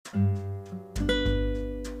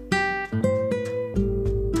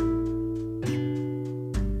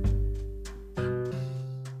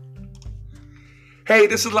Hey,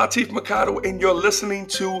 this is Latif Mercado, and you're listening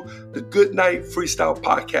to the Good Night Freestyle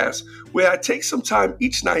Podcast, where I take some time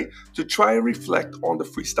each night to try and reflect on the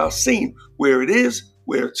freestyle scene, where it is,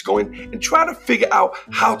 where it's going, and try to figure out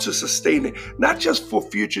how to sustain it, not just for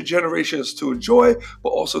future generations to enjoy, but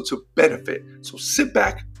also to benefit. So sit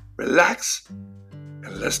back, relax,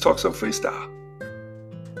 and let's talk some freestyle.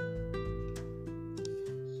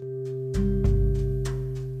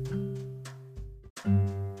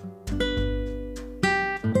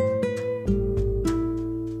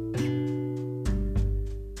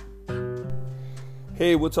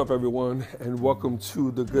 Hey, what's up, everyone, and welcome to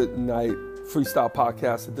the Good Night Freestyle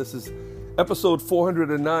Podcast. This is episode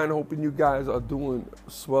 409. Hoping you guys are doing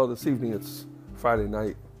swell this evening. It's Friday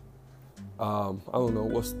night. I don't know,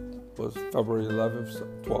 what's February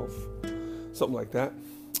 11th, 12th, something like that.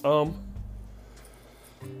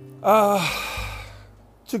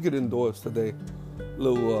 Took it indoors today.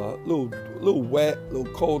 Little wet, a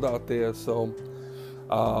little cold out there. So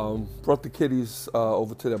brought the kiddies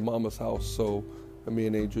over to their mama's house. So me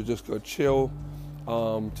and Angel just gonna chill.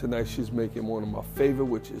 Tonight she's making one of my favorite,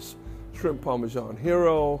 which is shrimp parmesan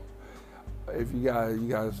hero. If you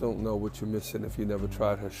guys don't know what you're missing if you never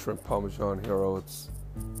tried her shrimp parmesan hero, it's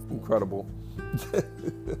incredible.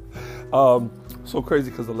 So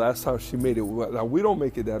crazy because the last time she made it, now we don't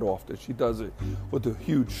make it that often. She does it with a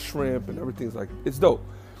huge shrimp and everything's like, it's dope.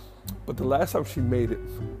 But the last time she made it,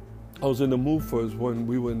 I was in the mood for is when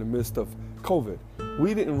we were in the midst of COVID.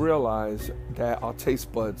 We didn't realize that our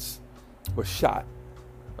taste buds were shot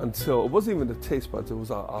until, it wasn't even the taste buds, it was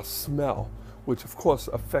our smell, which of course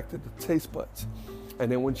affected the taste buds.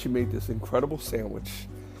 And then when she made this incredible sandwich,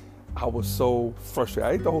 I was so frustrated.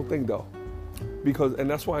 I ate the whole thing though, and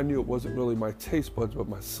that's why I knew it wasn't really my taste buds, but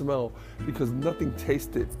my smell, because nothing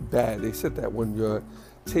tasted bad. They said that when your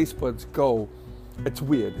taste buds go, it's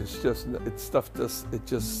weird.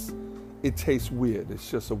 It tastes weird. It's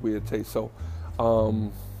just a weird taste. So,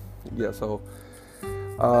 so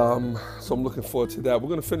I'm looking forward to that. We're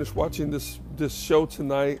gonna finish watching this show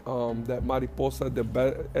tonight. That Mariposa del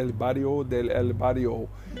Barrio, the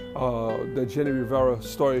Jenni Rivera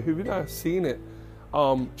story. If you've not seen it,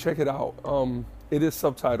 check it out. It is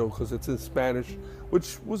subtitled because it's in Spanish,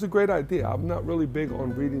 which was a great idea. I'm not really big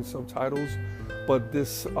on reading subtitles, but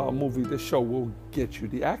this show will get you.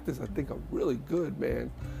 The actors, I think, are really good,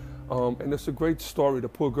 man. And it's a great story. The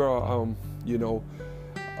poor girl, it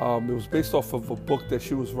was based off of a book that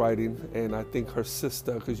she was writing, and I think her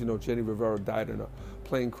sister, because Jenni Rivera died in a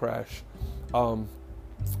plane crash,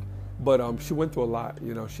 but she went through a lot.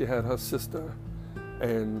 She had her sister,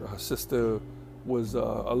 and her sister was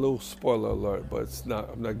a little spoiler alert, but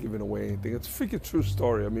I'm not giving away anything. It's a freaking true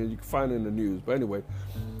story. I mean, you can find it in the news, but anyway.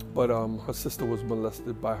 But her sister was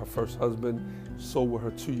molested by her first husband. So were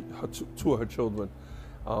two of her children.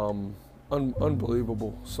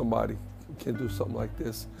 Unbelievable. Somebody can do something like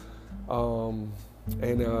this. But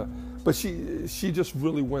she just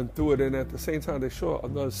really went through it, and at the same time they show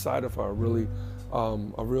another side of her, really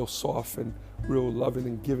a real soft and real loving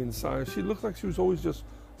and giving side. She looked like she was always just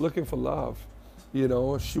looking for love.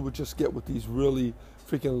 She would just get with these really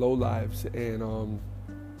freaking low lives, and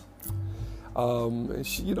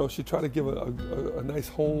she tried to give a nice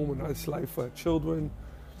home, a nice life for her children.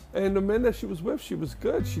 And the men that she was with, she was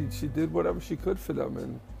good. She did whatever she could for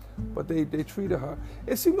them, but they treated her.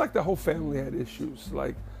 It seemed like the whole family had issues.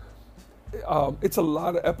 Like, it's a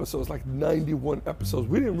lot of episodes, like 91 episodes.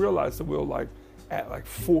 We didn't realize that we were like at like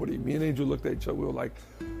 40. Me and Angel looked at each other. We were like,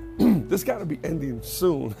 this got to be ending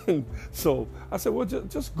soon. So I said, well,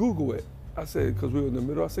 just Google it. I said, because we were in the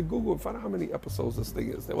middle. I said, Google it, find out how many episodes this thing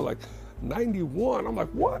is. They were like 91. I'm like,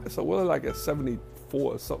 what? So we're like at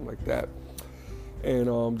 74 or something like that. And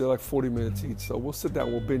they're like 40 minutes each. So we'll sit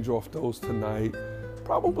down, we'll binge off those tonight.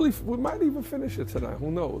 Probably, we might even finish it tonight,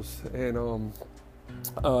 who knows? And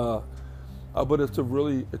but it's a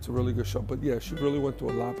really good show. But yeah, she really went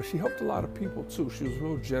through a lot, but she helped a lot of people too. She was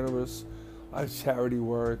real generous, a lot of charity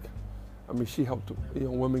work. I mean, she helped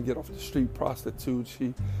women get off the street, prostitutes.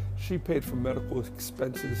 She paid for medical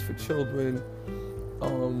expenses for children.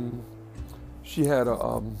 She had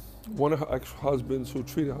one of her ex-husbands who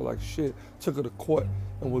treated her like shit, took her to court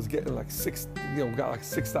and was getting like got like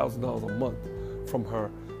 $6,000 a month from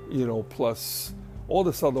her, plus all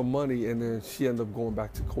this other money, and then she ended up going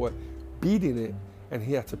back to court, beating it, and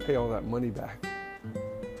he had to pay all that money back.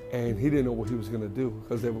 And he didn't know what he was gonna do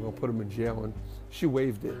because they were gonna put him in jail, and she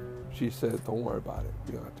waived it. She said, don't worry about it.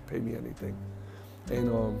 You don't have to pay me anything. And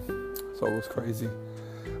so it was crazy.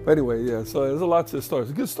 But anyway, yeah, so there's a lot to the story.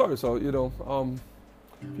 It's a good story. So,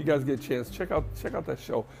 If you guys get a chance, check out that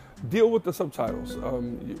show. Deal with the subtitles.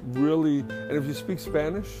 Really, and if you speak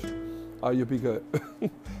Spanish, you'll be good.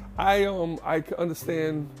 I can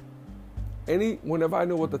understand whenever I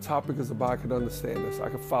know what the topic is about, I can understand this. I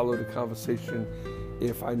can follow the conversation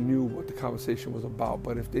if I knew what the conversation was about.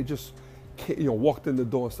 But if they just walked in the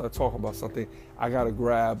door and started talking about something, I gotta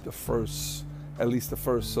grab at least the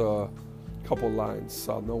first couple lines,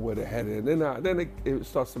 so I'll know where they're headed. And then it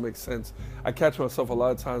starts to make sense. I catch myself a lot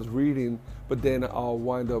of times reading, but then I'll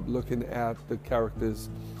wind up looking at the characters,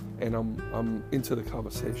 and I'm into the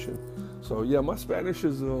conversation. So yeah, my Spanish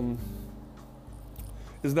is not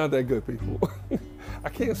that good, people. I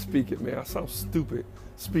can't speak it, man. I sound stupid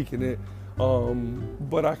speaking it,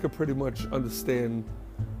 but I could pretty much understand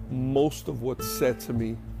most of what's said to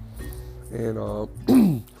me. And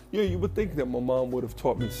yeah, you would think that my mom would have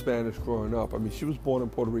taught me Spanish growing up. I mean, she was born in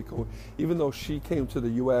Puerto Rico, even though she came to the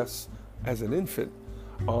U.S. as an infant.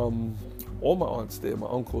 All my aunts did, my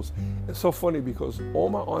uncles. It's so funny because all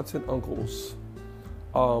my aunts and uncles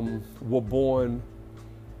were born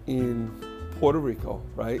in Puerto Rico,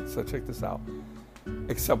 right? So check this out,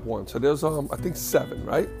 except one. So there's, I think 7,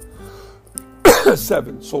 right?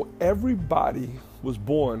 7. So everybody was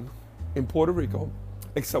born in Puerto Rico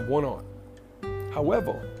except one aunt.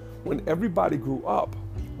 However, when everybody grew up,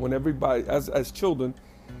 when everybody, as children,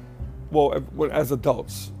 as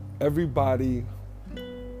adults, everybody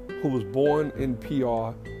who was born in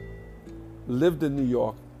PR lived in New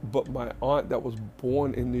York, but my aunt that was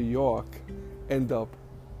born in New York ended up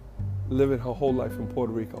living her whole life in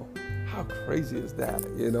Puerto Rico. How crazy is that,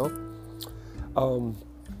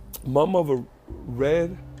 My mother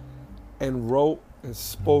read and wrote and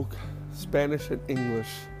spoke Spanish and English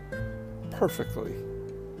perfectly.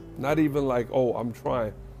 Not even like, oh, I'm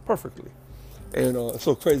trying. Perfectly. And it's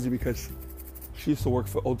so crazy because she used to work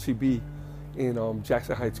for OTB in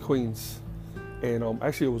Jackson Heights, Queens. And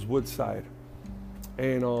actually it was Woodside.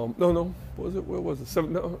 And no, what was it? Where was it?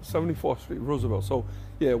 74th Street, Roosevelt. So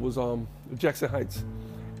yeah, it was Jackson Heights.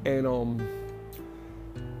 And a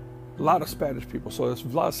lot of Spanish people. So there's a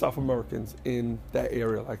lot of South Americans in that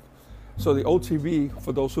area. So the OTB,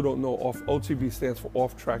 for those who don't know, OTB stands for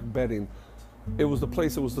off-track betting. It was the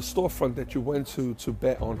storefront that you went to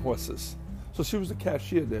bet on horses. So she was the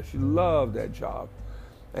cashier there. She loved that job.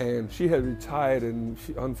 And she had retired, and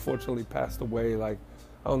she unfortunately passed away, I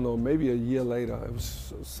don't know, maybe a year later. It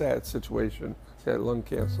was a sad situation. She had lung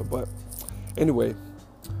cancer. But anyway,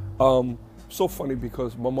 so funny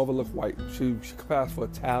because my mother looked white. She could pass for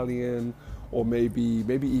Italian or maybe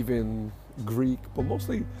even Greek, but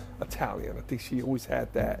mostly Italian. I think she always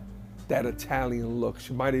had that Italian look.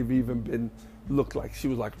 She might have even looked like she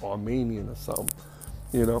was like Armenian or something,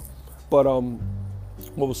 But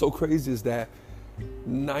what was so crazy is that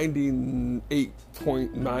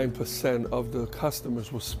 98.9% of the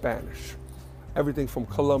customers were Spanish. Everything from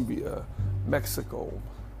Colombia, Mexico,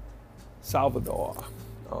 Salvador,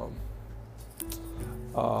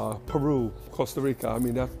 Peru, Costa Rica. I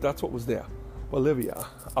mean, that's what was there. Bolivia.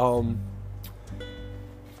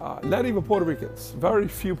 Not even Puerto Ricans. Very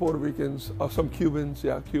few Puerto Ricans. Some Cubans,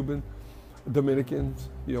 Cuban, Dominicans,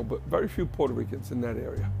 but very few Puerto Ricans in that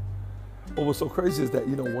area. What was so crazy is that,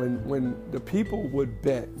 when the people would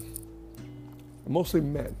bet, mostly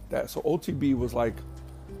men, so OTB was like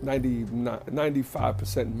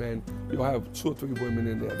 95% men. You'll have 2 or 3 women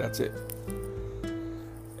in there, that's it.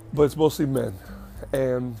 But it's mostly men.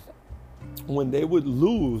 And when they would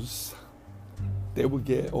lose, they would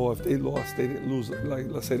get, or if they lost, they didn't lose,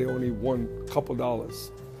 let's say they only won a couple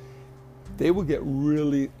dollars, they would get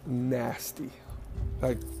really nasty,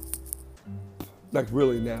 like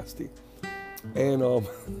really nasty. And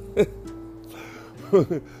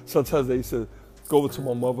sometimes they used to go over to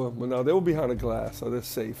my mother, but now they were behind a glass, so they're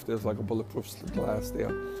safe. There's like a bulletproof glass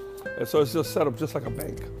there. And so it's just set up just like a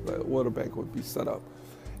bank, like what a bank would be set up.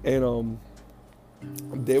 And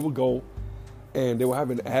they would go, and they would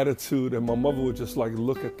have an attitude, and my mother would just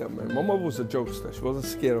look at them. And my mother was a jokester. She wasn't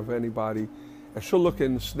scared of anybody. And she'll look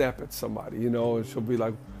and snap at somebody, and she'll be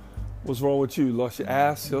like, "What's wrong with you? You lost your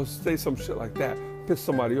ass?" She'll say some shit like that. Piss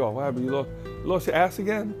somebody off. What happened? You lost your ass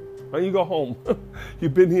again? Why don't you go home?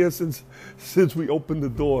 You've been here since we opened the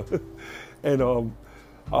door. And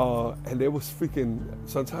they was freaking,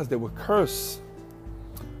 sometimes they would curse.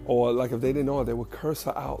 Or if they didn't know her, they would curse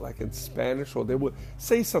her out in Spanish, or they would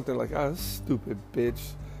say something like, "Ah, stupid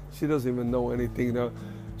bitch. She doesn't even know anything."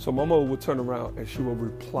 So my mother would turn around and she would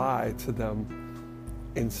reply to them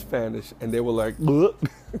in Spanish, and they were like, "Bleh."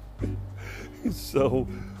 So,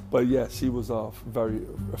 but yeah, she was very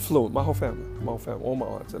fluent. My whole family, all my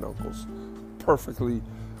aunts and uncles, perfectly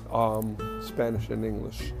Spanish and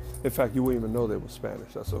English. In fact, you wouldn't even know they were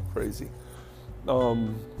Spanish. That's so crazy.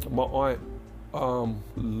 My aunt,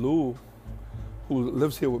 Lou, who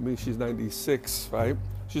lives here with me, she's 96, right?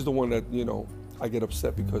 She's the one that, I get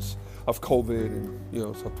upset because of COVID and,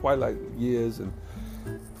 it's her twilight years, and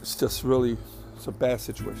it's a bad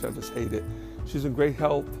situation. I just hate it. She's in great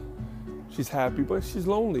health. She's happy, but she's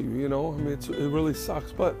lonely, it really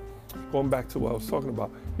sucks. But going back to what I was talking about,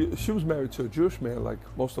 she was married to a Jewish man like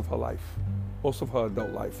most of her life, most of her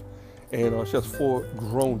adult life. And she has 4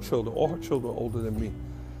 grown children. All her children are older than me.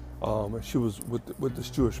 And she was with this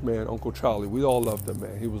Jewish man, Uncle Charlie. We all loved him,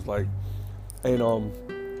 man. He was like, and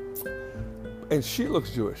she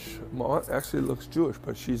looks Jewish. My aunt actually looks Jewish,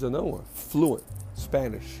 but she's another one. Fluent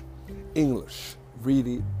Spanish, English, read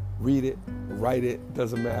it, write it,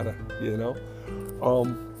 doesn't matter,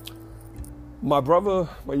 My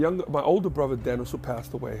older brother Dennis, who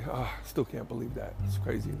passed away, still can't believe that. It's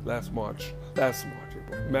crazy. Last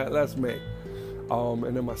May.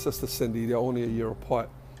 And then my sister Cindy, they're only a year apart.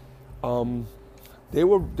 They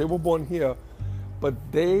were born here, but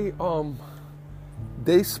they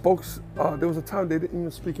spoke. There was a time they didn't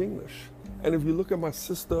even speak English. And if you look at my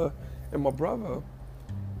sister and my brother,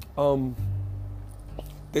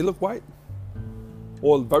 they look white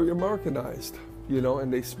or very Americanized,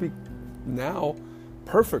 and they speak now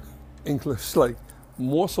perfect English, like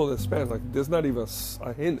more so than Spanish. Like there's not even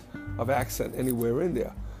a hint of accent anywhere in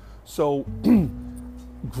there. So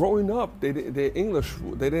growing up, their English,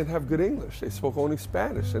 they didn't have good English. They spoke only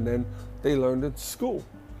Spanish, and then they learned at school,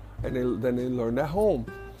 and then they learned at home.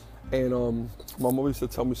 And my mom used to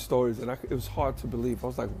tell me stories, and it was hard to believe. I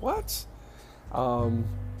was like, what?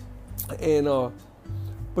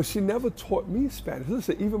 But she never taught me Spanish.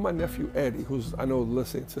 Listen, even my nephew Eddie, who's I know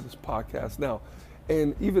listening to this podcast now,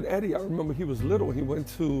 and even Eddie, I remember he was little. He went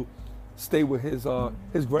to stay with his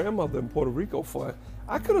grandmother in Puerto Rico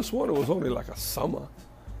I could have sworn it was only like a summer.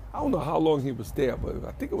 I don't know how long he was there, but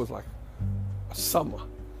I think it was like a summer.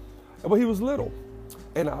 But he was little.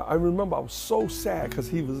 And I remember I was so sad because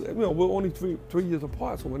he was, we're only three years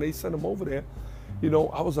apart. So when they sent him over there,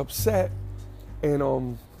 I was upset.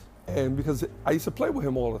 And because I used to play with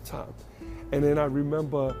him all the time. And then I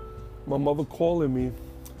remember my mother calling me.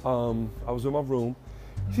 I was in my room.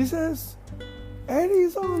 She says,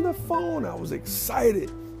 Eddie's on the phone. I was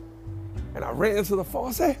excited. And I ran to the phone.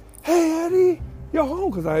 I said, hey, Eddie, you're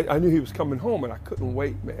home. Because I knew he was coming home, and I couldn't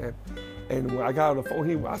wait, man. And when I got on the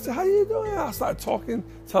phone, I said, how you doing? I started talking,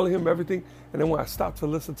 telling him everything. And then when I stopped to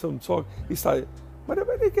listen to him talk, he started, I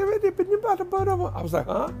was like,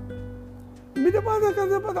 huh?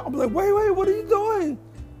 I'm like, wait, what are you doing?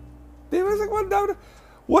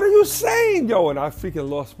 What are you saying, yo? And I freaking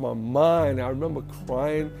lost my mind. I remember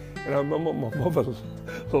crying, and I remember my mother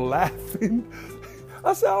laughing.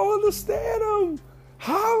 I said, I don't understand him.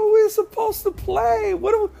 How are we supposed to play?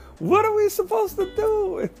 What are we supposed to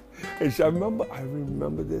do? And I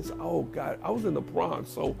remember this. Oh, God. I was in the Bronx,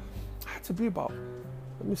 so I had to be about,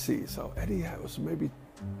 let me see. So Eddie was maybe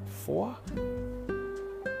 4,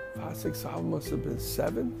 5, 6, so I must have been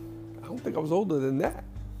 7. I don't think I was older than that.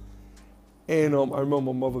 And I remember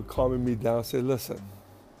my mother calming me down and said, listen,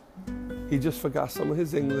 he just forgot some of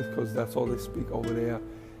his English because that's all they speak over there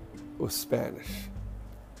was Spanish.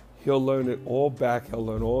 He'll learn it all back. He'll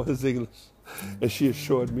learn all his English. And she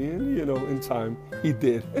assured me, and in time, he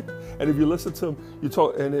did. And if you listen to him,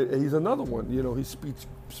 he's another one. He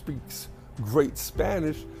speaks great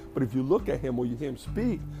Spanish, but if you look at him or you hear him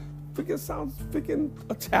speak, freaking sounds freaking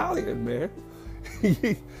Italian, man.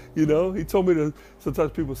 He told me that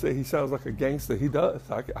sometimes people say he sounds like a gangster. He does.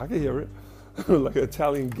 I can hear it, like an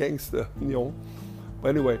Italian gangster, But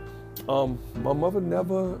anyway, my mother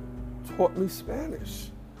never taught me Spanish.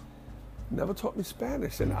 Never taught me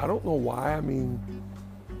Spanish, and I don't know why. I mean,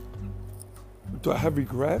 do I have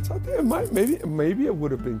regrets? I think it might. Maybe it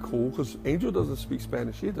would have been cool because Angel doesn't speak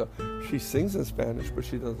Spanish either. She sings in Spanish, but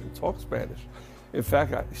she doesn't talk Spanish. In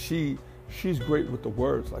fact, she's great with the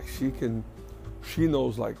words. Like she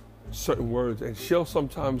knows like certain words, and she'll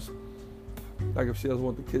sometimes, like if she doesn't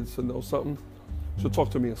want the kids to know something, she'll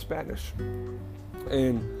talk to me in Spanish,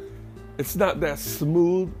 and it's not that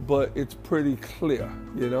smooth, but it's pretty clear,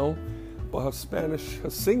 But her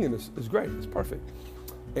singing is great. It's perfect.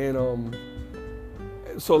 And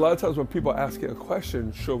so a lot of times when people are asking a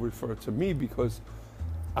question, she'll refer to me because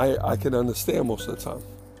I can understand most of the time.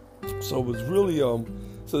 So it was really,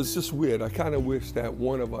 so it's just weird. I kind of wish that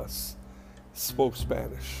one of us spoke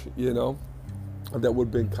Spanish, That would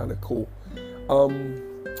have been kind of cool.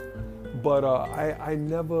 But I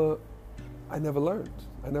never learned.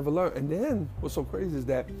 And then what's so crazy is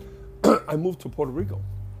that I moved to Puerto Rico.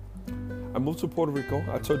 I moved to Puerto Rico.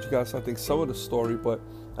 I told you guys, I think, some of the story, but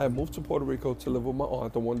I moved to Puerto Rico to live with my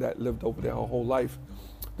aunt, the one that lived over there her whole life.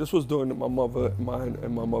 This was during mine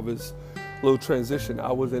and my mother's little transition.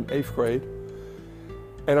 I was in 8th grade.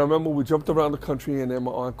 And I remember we jumped around the country, and then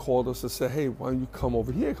my aunt called us and said, hey, why don't you come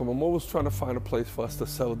over here? Because my mom was trying to find a place for us to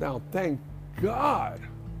settle down. Thank God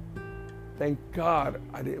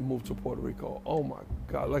I didn't move to Puerto Rico. Oh my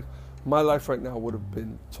God. Like, my life right now would have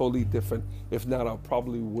been totally different. If not, I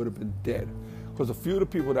probably would have been dead. Because a few of the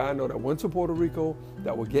people that I know that went to Puerto Rico,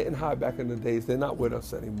 that were getting high back in the days, they're not with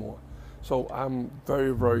us anymore. So I'm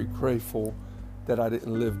very, very grateful that I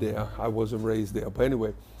didn't live there. I wasn't raised there. But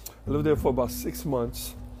anyway, I lived there for about 6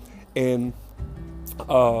 months. And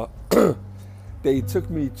they took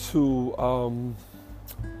me to,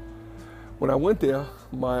 when I went there,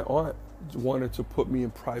 my aunt wanted to put me in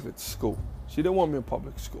private school. She didn't want me in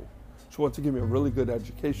public school. She wanted to give me a really good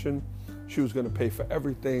education. She was going to pay for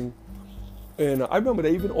everything. And I remember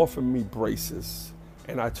they even offered me braces,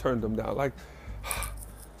 and I turned them down. Like,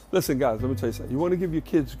 listen, guys, let me tell you something. You want to give your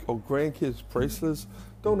kids or grandkids bracelets?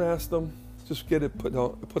 Don't ask them. Just get them put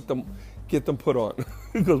on.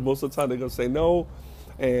 Because most of the time they're going to say no,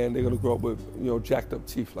 and they're going to grow up with, jacked up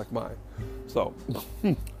teeth like mine. So,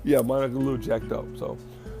 yeah, mine are a little jacked up. So,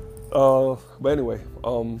 but anyway,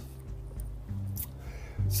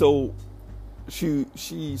 so she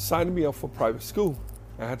signed me up for private school.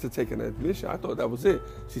 I had to take an admission. I thought that was it.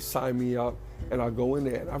 She signed me up, and I go in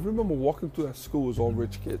there. And I remember walking through that school, it was all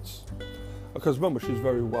rich kids. Because remember, she was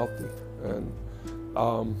very wealthy, and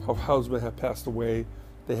her husband had passed away.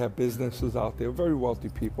 They had businesses out there, very wealthy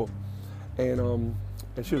people. And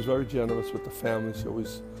she was very generous with the family. She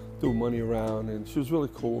always threw money around, and she was really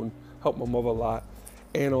cool and helped my mother a lot.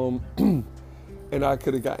 And and I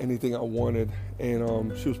could have got anything I wanted.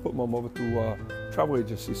 And she was putting my mother through travel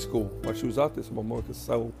agency school while she was out there, so my mother could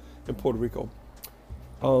settle in Puerto Rico.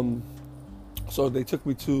 So they took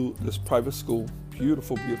me to this private school,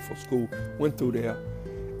 beautiful, beautiful school. Went through there,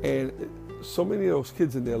 and so many of those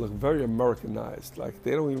kids in there look very Americanized. Like,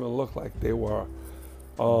 they don't even look like they were.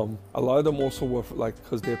 A lot of them also were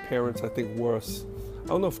because their parents, I think, were. I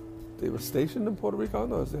don't know if they were stationed in Puerto Rico. I don't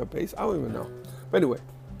know, is there a base? I don't even know. But anyway,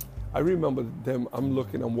 I remember them. I'm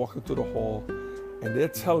walking through the hall, and they're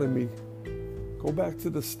telling me, go back to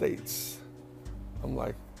the States. I'm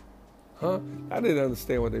like, huh? I didn't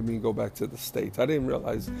understand what they mean, go back to the States. I didn't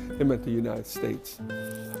realize they meant the United States.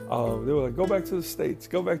 They were like, go back to the States,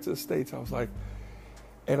 go back to the States. I was like,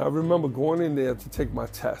 and I remember going in there to take my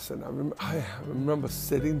test, and I remember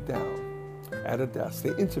sitting down at a desk.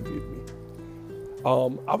 They interviewed me.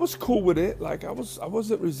 I was cool with it. Like, I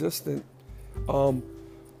wasn't resistant.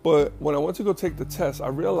 But when I went to go take the test, I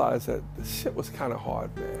realized that the shit was kind of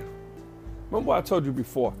hard, man. Remember what I told you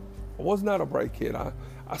before? I was not a bright kid. I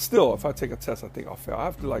still, if I take a test, I think I'll fail. I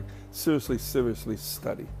have to seriously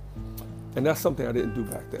study. And that's something I didn't do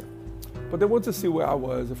back then. But they wanted to see where I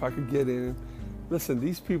was, if I could get in. Listen,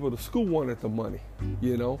 these people, the school wanted the money,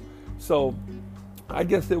 So I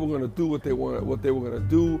guess they were going to do what they were going to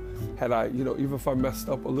do. Had I, even if I messed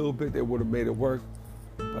up a little bit, they would have made it work.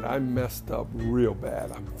 But I messed up real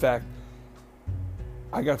bad. In fact,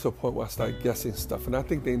 I got to a point where I started guessing stuff, and I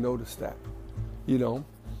think they noticed that,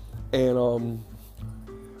 And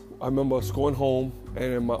I remember us going home,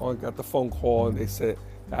 and then my aunt got the phone call, and they said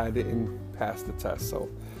I didn't pass the test. So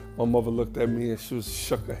my mother looked at me, and she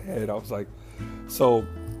shook her head. I was like, so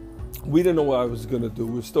we didn't know what I was going to do.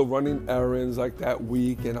 We were still running errands like that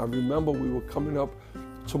week, and I remember we were coming up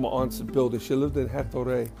to my aunt's building. She lived in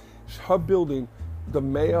Hatoré. Her building, the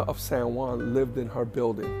mayor of San Juan lived in her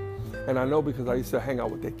building. And I know because I used to hang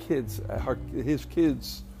out with their kids, his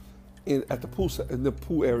kids, in the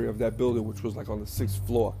pool area of that building, which was like on the 6th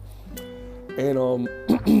floor. And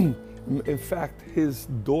in fact, his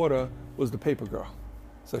daughter was the paper girl.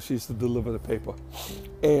 So she used to deliver the paper.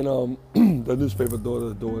 And the newspaper door to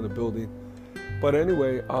the door in the building. But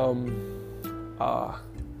anyway,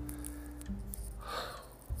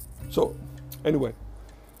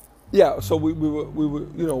 yeah, so we were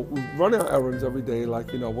running our errands every day,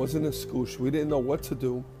 wasn't in school, so we didn't know what to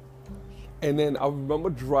do. And then I remember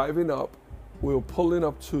driving up, we were pulling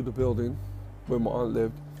up to the building where my aunt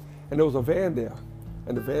lived, and there was a van there,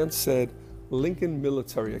 and the van said Lincoln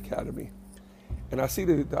Military Academy. And I see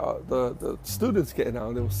the students getting out,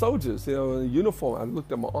 and they were soldiers, in uniform. I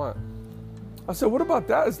looked at my aunt. I said, what about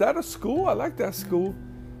that? Is that a school? I like that school.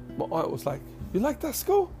 My aunt was like, you like that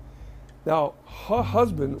school? Now, her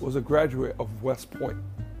husband was a graduate of West Point.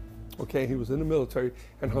 Okay, he was in the military,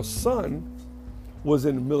 and her son was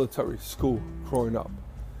in the military school growing up.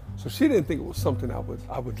 So she didn't think it was something I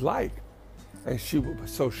would like. And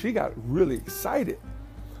so she got really excited.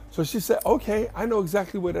 So she said, okay, I know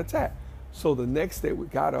exactly where that's at. So the next day we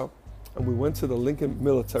got up and we went to the Lincoln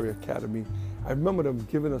Military Academy. I remember them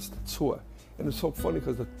giving us the tour. And it's so funny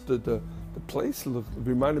because the place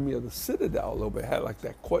reminded me of the Citadel a little bit. It had like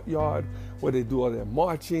that courtyard where they do all their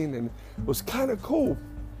marching, and it was kind of cool.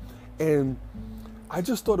 And I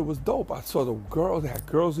just thought it was dope. I saw the girls, they had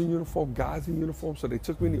girls in uniform, guys in uniform. So they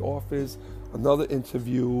took me in the office, another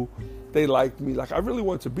interview. They liked me. Like, I really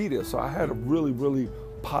wanted to be there. So I had a really, really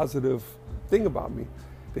positive thing about me.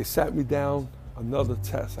 They sat me down, another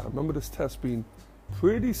test. I remember this test being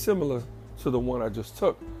pretty similar to the one I just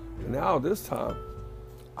took. And now this time,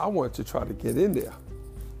 I wanted to try to get in there.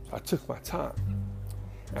 So I took my time.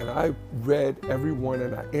 And I read every one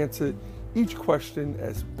and I answered each question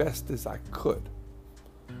as best as I could.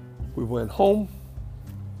 We went home.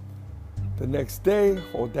 The next day,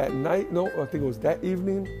 or that night, no, I think it was that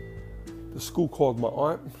evening, the school called my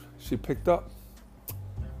aunt. She picked up.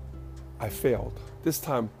 I failed. This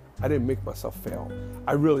time, I didn't make myself fail.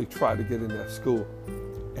 I really tried to get in that school,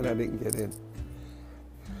 and I didn't get in.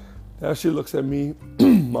 Now she looks at me,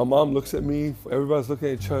 my mom looks at me, everybody's looking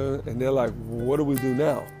at each other, and they're like, what do we do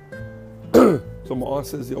now? So my aunt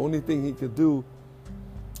says the only thing he could do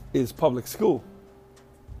is public school.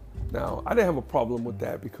 Now, I didn't have a problem with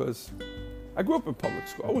that because I grew up in public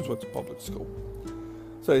school. I always went to public school.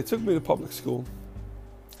 So they took me to public school.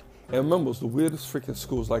 And remember, it was the weirdest freaking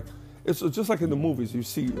schools. Like, it's just like in the movies. You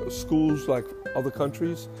see schools like other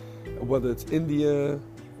countries, whether it's India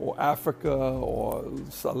or Africa or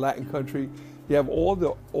a Latin country. You have all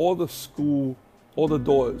the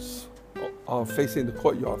doors facing the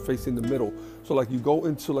courtyard, facing the middle. So like you go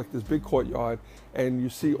into like this big courtyard and you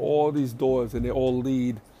see all these doors and they all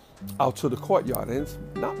lead out to the courtyard. And it's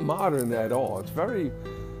not modern at all. It's very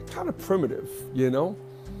kind of primitive, you know?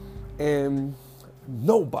 And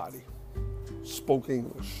nobody spoke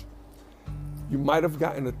English. You might have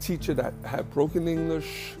gotten a teacher that had broken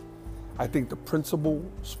English. I think the principal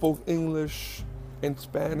spoke English and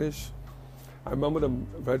Spanish. I remember them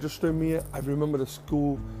registering me. I remember the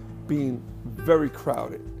school being very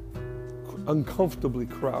crowded, uncomfortably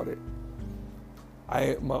crowded.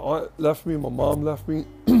 My aunt left me, my mom left me.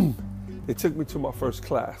 They took me to my first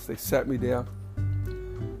class. They sat me there.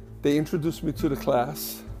 They introduced me to the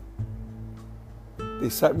class. They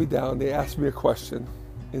sat me down. They asked me a question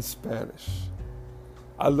in Spanish.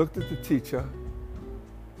 I looked at the teacher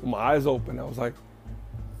with my eyes open. I was like,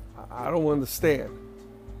 I don't understand.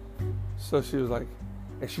 So she was like,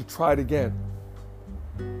 and she tried again.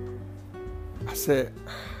 I said,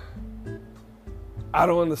 I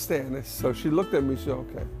don't understand this. So she looked at me, she said,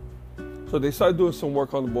 okay. So they started doing some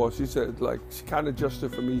work on the board. She said, like, she kind of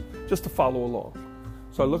gestured for me just to follow along.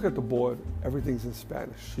 So I look at the board, everything's in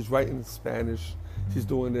Spanish. She's writing in Spanish, she's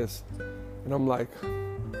doing this. And I'm like,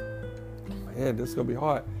 man, this is gonna be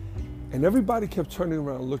hard. And everybody kept turning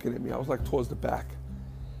around looking at me. I was like towards the back.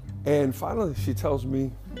 And finally she tells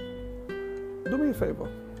me, do me a favor.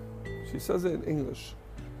 She says it in English.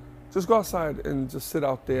 Just go outside and just sit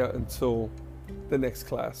out there until the next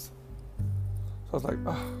class. So I was like,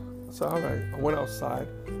 I said, all right. I went outside.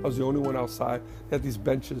 I was the only one outside. They had these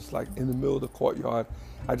benches like in the middle of the courtyard.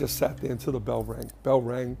 I just sat there until the bell rang. Bell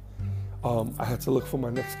rang. I had to look for my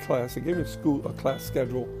next class. They gave me a class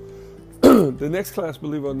schedule. The next class,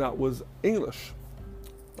 believe it or not, was English.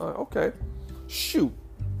 Okay, shoot.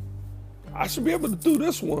 I should be able to do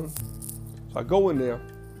this one. So I go in there.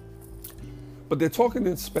 But they're talking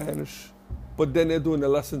in Spanish, but then they're doing the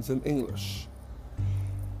lessons in English.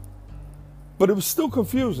 But it was still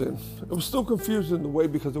confusing. It was still confusing the way,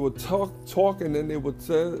 because they would talk, and then they would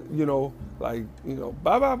say,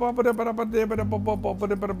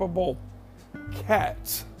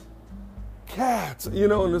 cats,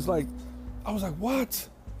 and it's like, I was like, what?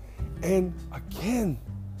 And again,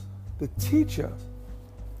 the teacher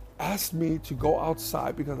asked me to go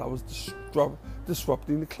outside because I was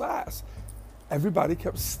disrupting the class. Everybody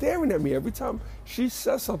kept staring at me. Every time she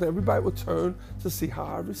said something, everybody would turn to see how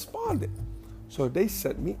I responded. So they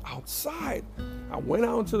sent me outside. I went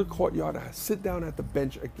out into the courtyard. I sit down at the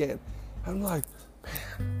bench again. I'm like,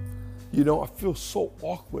 man, I feel so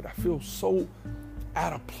awkward. I feel so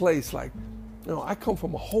out of place. Like, I come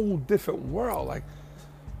from a whole different world. Like,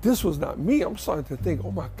 this was not me. I'm starting to think,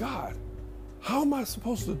 oh my God, how am I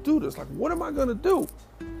supposed to do this? Like, what am I gonna do?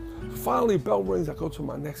 Finally, bell rings. I go to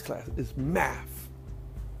my next class. It's math.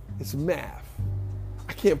 It's math.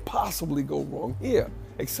 I can't possibly go wrong here,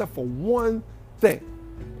 except for one thing.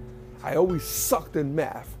 I always sucked in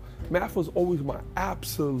math. Math was always my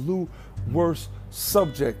absolute worst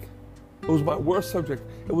subject It was my worst subject.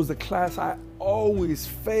 It was the class I always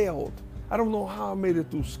failed. I don't know how I made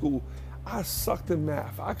it through school. I sucked in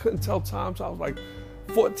math. I couldn't tell time till I was like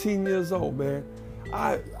 14 years old, man.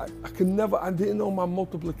 I didn't know my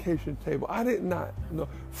multiplication table. I did not know.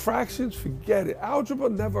 Fractions, forget it. Algebra,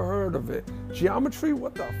 never heard of it. Geometry,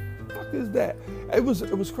 what the fuck is that? It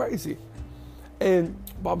was crazy. And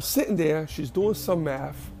I'm sitting there, she's doing some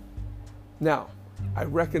math. Now, I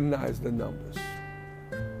recognize the numbers.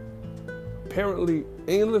 Apparently,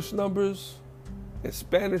 English numbers and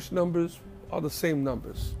Spanish numbers are the same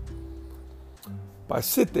numbers. But I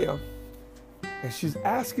sit there, and she's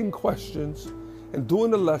asking questions and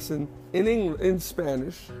doing the lesson in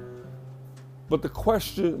Spanish, but the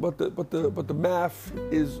question, but the math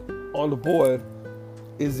is on the board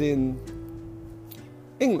is in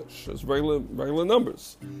English. It's regular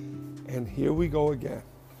numbers. And here we go again.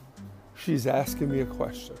 She's asking me a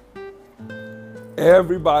question.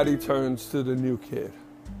 Everybody turns to the new kid.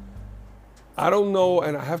 I don't know,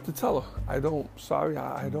 and I have to tell her, I don't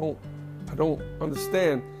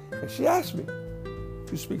understand. And she asked me,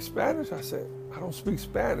 "You speak Spanish?" I said, "I don't speak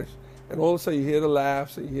Spanish." And all of a sudden you hear the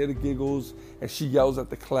laughs and you hear the giggles, and she yells at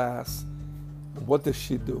the class. And what does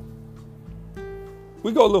she do?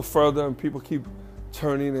 We go a little further and people keep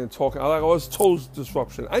turning and talking. I was total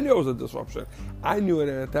disruption. I knew it was a disruption. I knew it,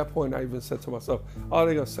 and at that point I even said to myself, "Oh,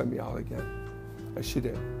 they're gonna send me out again." And she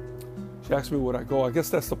did. She asked me would I go. I guess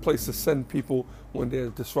that's the place to send people when they're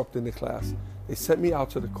disrupting the class. They sent me out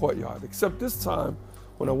to the courtyard. Except this time,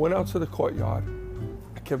 when I went out to the courtyard,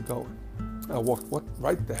 I kept going. I walked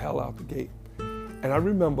right the hell out the gate. And I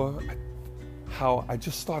remember how I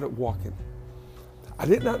just started walking. I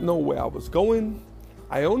did not know where I was going.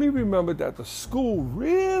 I only remembered that the school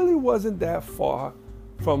really wasn't that far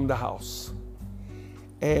from the house.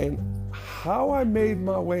 And how I made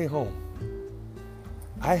my way home,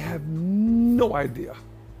 I have no idea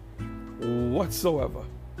whatsoever.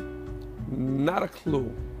 Not a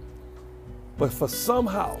clue. But for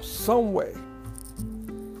somehow, some way,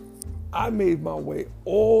 I made my way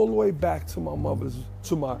all the way back to my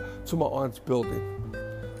aunt's building.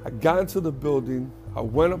 I got into the building, I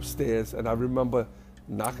went upstairs, and I remember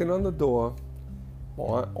knocking on the door, my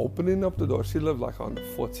aunt opening up the door. She lived like on the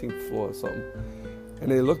 14th floor or something.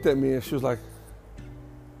 And they looked at me and she was like,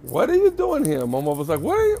 "What are you doing here?" My mom was like,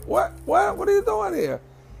 What are you doing here?"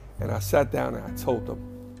 And I sat down and I told them.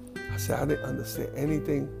 I said, I didn't understand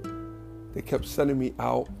anything. They kept sending me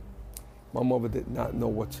out. My mother did not know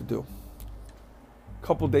what to do. A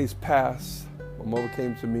couple days passed. My mother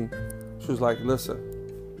came to me. She was like, "Listen,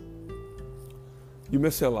 you're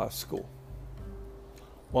missing a lot of school.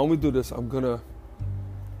 Why don't we do this? I'm going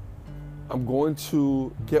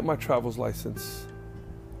to get my travel's license."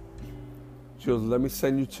 She goes, "Let me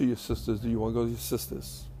send you to your sisters. Do you want to go to your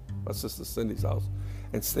sisters?" My sister Cindy's house,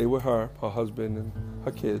 and stay with her husband, and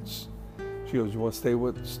her kids. She goes, "You want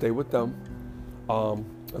to stay with them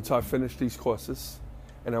until I finish these courses,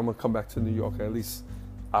 and I'm gonna come back to New York. And at least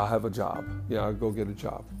I'll have a job. Yeah, I'll go get a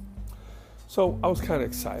job." So I was kind of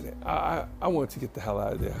excited. I wanted to get the hell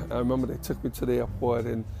out of there. I remember they took me to the airport,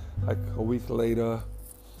 and like a week later,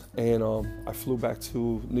 and I flew back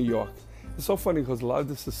to New York. It's so funny because a lot of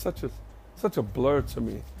this is such a blur to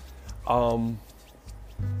me.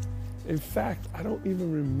 In fact, I don't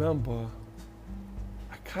even remember.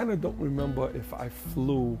 I kind of don't remember if I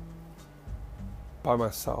flew by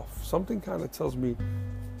myself. Something kind of tells me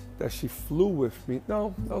that she flew with me.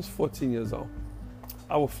 No, I was 14 years old.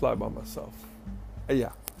 I would fly by myself.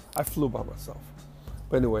 Yeah, I flew by myself.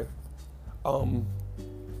 But anyway, and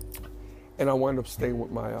I wound up staying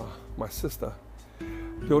with my sister.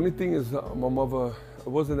 The only thing is, my mother, it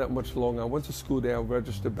wasn't that much longer. I went to school there. I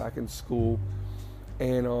registered back in school,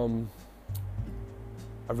 and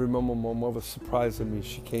I remember my mother surprising me.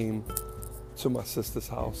 She came to my sister's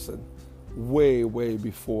house, and way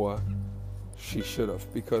before she should have,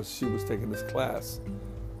 because she was taking this class,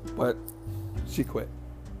 but she quit.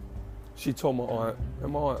 She told my aunt,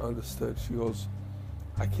 and my aunt understood. She goes,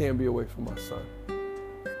 "I can't be away from my son.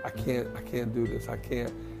 I can't do this.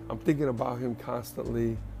 I'm thinking about him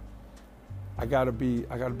constantly. I gotta be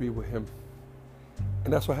with him."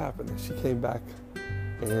 And that's what happened. And she came back,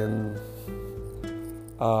 and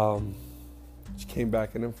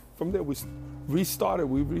then from there we restarted.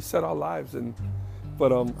 We reset our lives,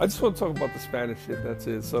 but I just want to talk about the Spanish shit. That's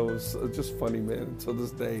it. So it's just funny, man. Until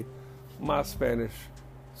this day, my Spanish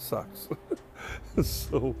sucks.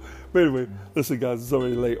 So, but anyway, listen, guys, it's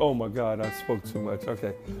already late. Oh my God, I spoke too much.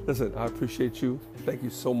 Okay, listen, I appreciate you. Thank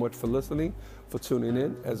you so much for listening, for tuning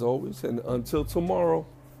in, as always. And until tomorrow,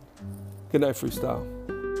 good night, Freestyle.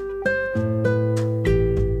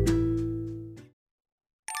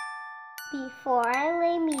 Before I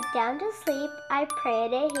lay me down to sleep, I pray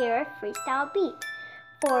to hear a freestyle beat.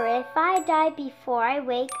 For if I die before I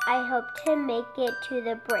wake, I hope to make it to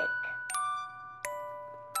the break.